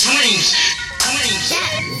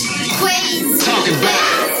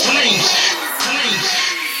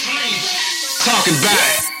talking back,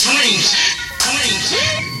 planes, planes,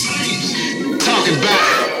 planes, talking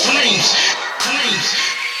back, planes, planes,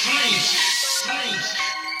 planes, planes.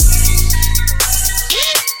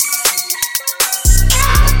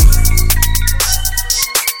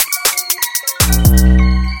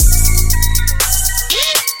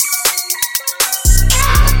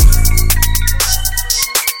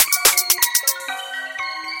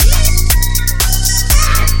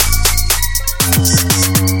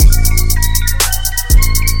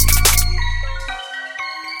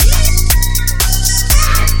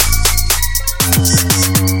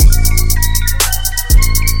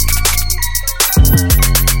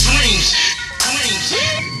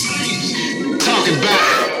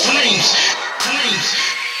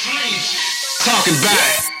 Talking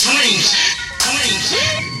back, planes, planes,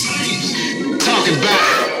 planes, talking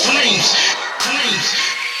back, planes, planes,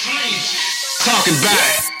 planes, talking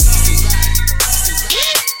back.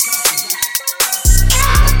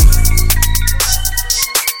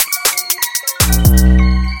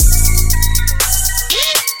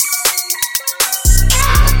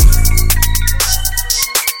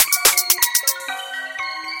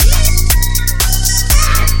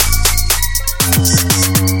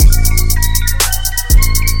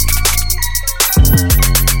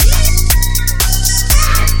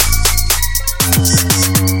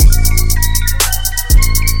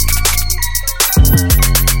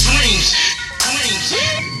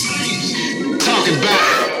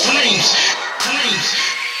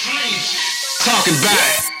 Talking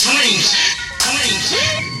back, planes, planes,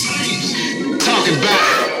 planes, talking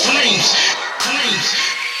back, planes, planes,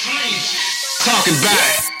 planes, talking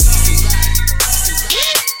back.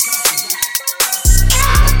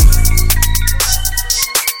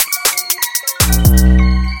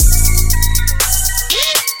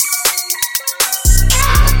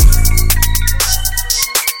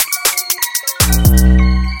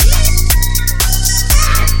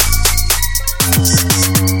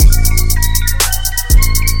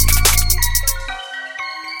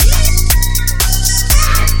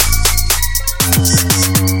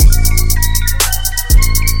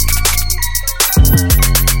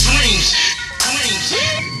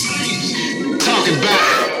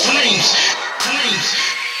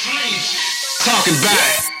 Talking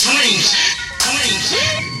back, planes, planes,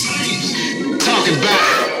 planes, talking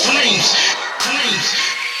back, planes, planes,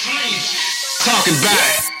 planes, talking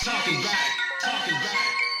back.